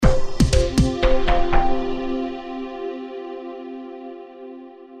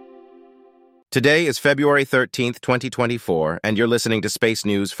Today is February 13th, 2024, and you're listening to Space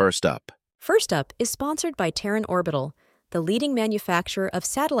News First Up. First Up is sponsored by Terran Orbital, the leading manufacturer of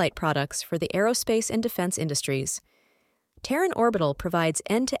satellite products for the aerospace and defense industries. Terran Orbital provides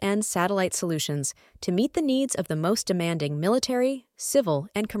end-to-end satellite solutions to meet the needs of the most demanding military, civil,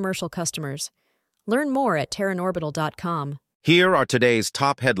 and commercial customers. Learn more at terranorbital.com. Here are today's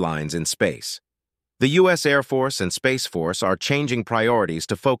top headlines in space. The U.S. Air Force and Space Force are changing priorities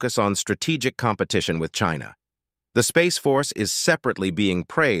to focus on strategic competition with China. The Space Force is separately being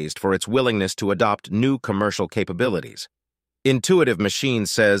praised for its willingness to adopt new commercial capabilities. Intuitive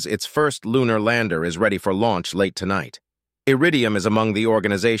Machines says its first lunar lander is ready for launch late tonight. Iridium is among the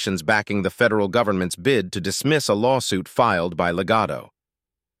organizations backing the federal government's bid to dismiss a lawsuit filed by Legato.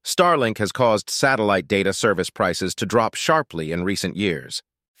 Starlink has caused satellite data service prices to drop sharply in recent years.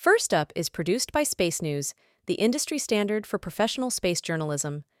 First Up is produced by SpaceNews, the industry standard for professional space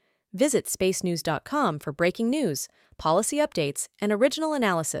journalism. Visit spacenews.com for breaking news, policy updates, and original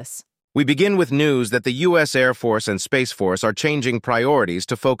analysis. We begin with news that the U.S. Air Force and Space Force are changing priorities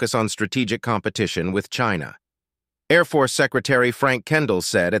to focus on strategic competition with China. Air Force Secretary Frank Kendall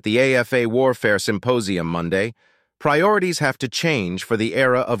said at the AFA Warfare Symposium Monday, "Priorities have to change for the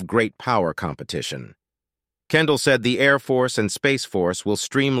era of great power competition." Kendall said the Air Force and Space Force will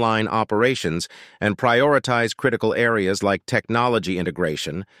streamline operations and prioritize critical areas like technology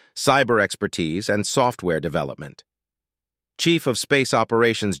integration, cyber expertise, and software development. Chief of Space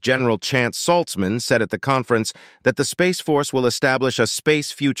Operations General Chance Saltzman said at the conference that the Space Force will establish a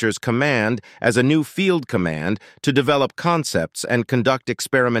Space Futures Command as a new field command to develop concepts and conduct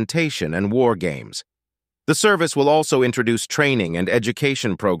experimentation and war games. The service will also introduce training and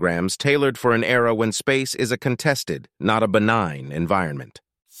education programs tailored for an era when space is a contested, not a benign, environment.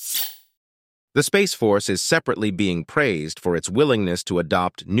 The Space Force is separately being praised for its willingness to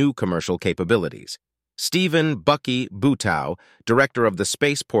adopt new commercial capabilities. Stephen "Bucky" Butow, director of the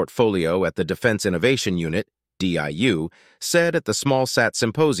Space Portfolio at the Defense Innovation Unit, DIU, said at the SmallSat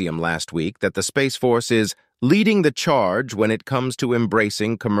Symposium last week that the Space Force is leading the charge when it comes to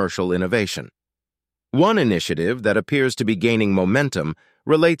embracing commercial innovation. One initiative that appears to be gaining momentum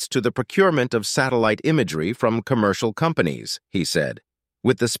relates to the procurement of satellite imagery from commercial companies, he said,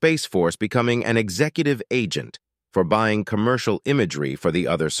 with the Space Force becoming an executive agent for buying commercial imagery for the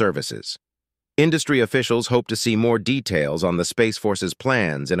other services. Industry officials hope to see more details on the Space Force's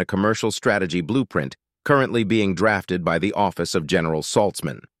plans in a commercial strategy blueprint currently being drafted by the Office of General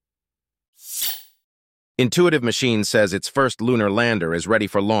Saltzman. Intuitive Machines says its first lunar lander is ready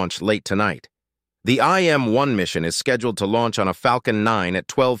for launch late tonight. The IM-1 mission is scheduled to launch on a Falcon 9 at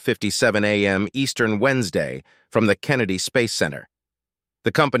 12:57 a.m. Eastern Wednesday from the Kennedy Space Center.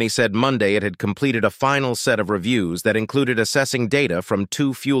 The company said Monday it had completed a final set of reviews that included assessing data from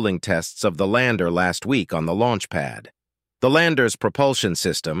 2 fueling tests of the lander last week on the launch pad. The lander's propulsion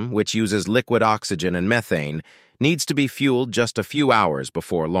system, which uses liquid oxygen and methane, needs to be fueled just a few hours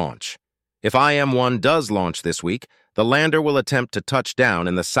before launch. If IM-1 does launch this week, the lander will attempt to touch down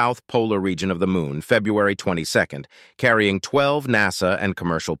in the south polar region of the Moon February 22nd, carrying 12 NASA and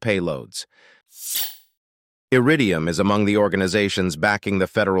commercial payloads. Iridium is among the organizations backing the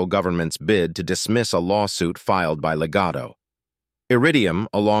federal government's bid to dismiss a lawsuit filed by Legato. Iridium,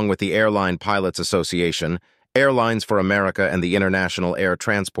 along with the Airline Pilots Association, Airlines for America, and the International Air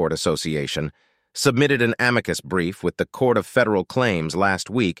Transport Association, submitted an amicus brief with the Court of Federal Claims last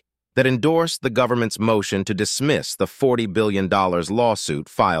week that endorsed the government's motion to dismiss the $40 billion lawsuit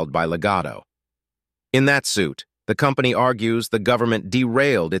filed by Legato. In that suit, the company argues the government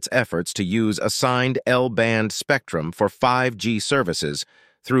derailed its efforts to use assigned L-band spectrum for 5G services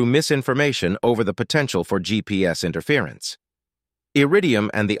through misinformation over the potential for GPS interference. Iridium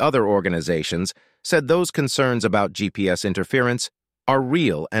and the other organizations said those concerns about GPS interference are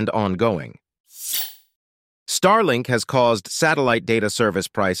real and ongoing. Starlink has caused satellite data service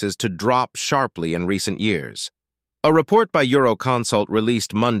prices to drop sharply in recent years. A report by Euroconsult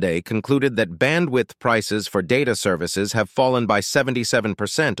released Monday concluded that bandwidth prices for data services have fallen by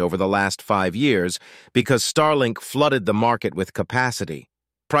 77% over the last 5 years because Starlink flooded the market with capacity.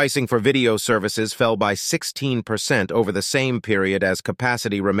 Pricing for video services fell by 16% over the same period as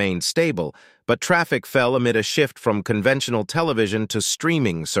capacity remained stable, but traffic fell amid a shift from conventional television to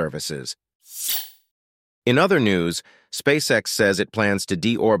streaming services. In other news, SpaceX says it plans to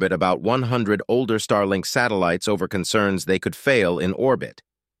deorbit about 100 older Starlink satellites over concerns they could fail in orbit.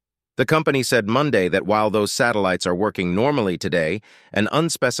 The company said Monday that while those satellites are working normally today, an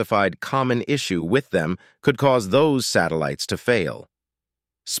unspecified common issue with them could cause those satellites to fail.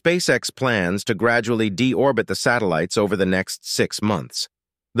 SpaceX plans to gradually deorbit the satellites over the next 6 months.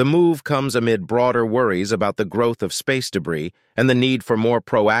 The move comes amid broader worries about the growth of space debris and the need for more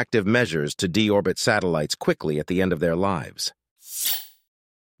proactive measures to deorbit satellites quickly at the end of their lives.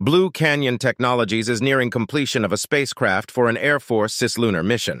 Blue Canyon Technologies is nearing completion of a spacecraft for an Air Force cislunar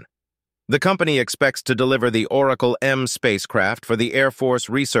mission. The company expects to deliver the Oracle M spacecraft for the Air Force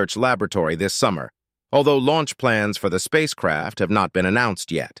Research Laboratory this summer, although launch plans for the spacecraft have not been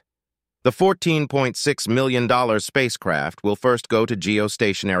announced yet. The $14.6 million spacecraft will first go to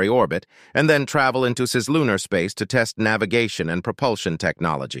geostationary orbit and then travel into cislunar space to test navigation and propulsion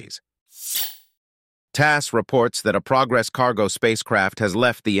technologies. TASS reports that a Progress cargo spacecraft has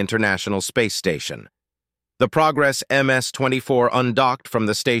left the International Space Station. The Progress MS-24 undocked from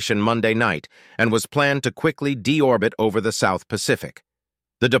the station Monday night and was planned to quickly deorbit over the South Pacific.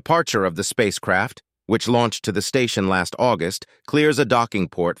 The departure of the spacecraft, which launched to the station last August, clears a docking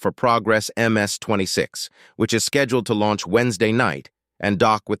port for Progress MS-26, which is scheduled to launch Wednesday night and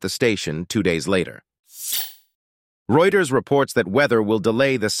dock with the station 2 days later. Reuters reports that weather will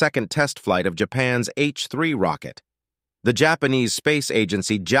delay the second test flight of Japan's H-3 rocket. The Japanese space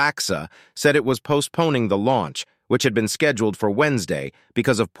agency JAXA said it was postponing the launch, which had been scheduled for Wednesday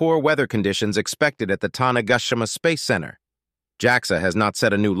because of poor weather conditions expected at the Tanegashima Space Center. JAXA has not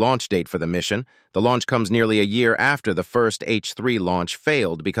set a new launch date for the mission. The launch comes nearly a year after the first H-3 launch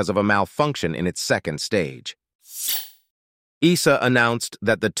failed because of a malfunction in its second stage. ESA announced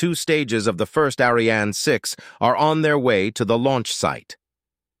that the 2 stages of the first Ariane 6 are on their way to the launch site.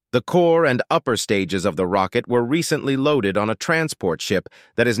 The core and upper stages of the rocket were recently loaded on a transport ship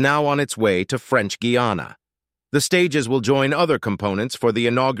that is now on its way to French Guiana. The stages will join other components for the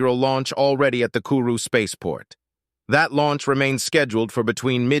inaugural launch already at the Kourou spaceport. That launch remains scheduled for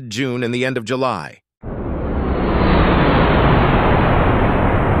between mid-June and the end of July.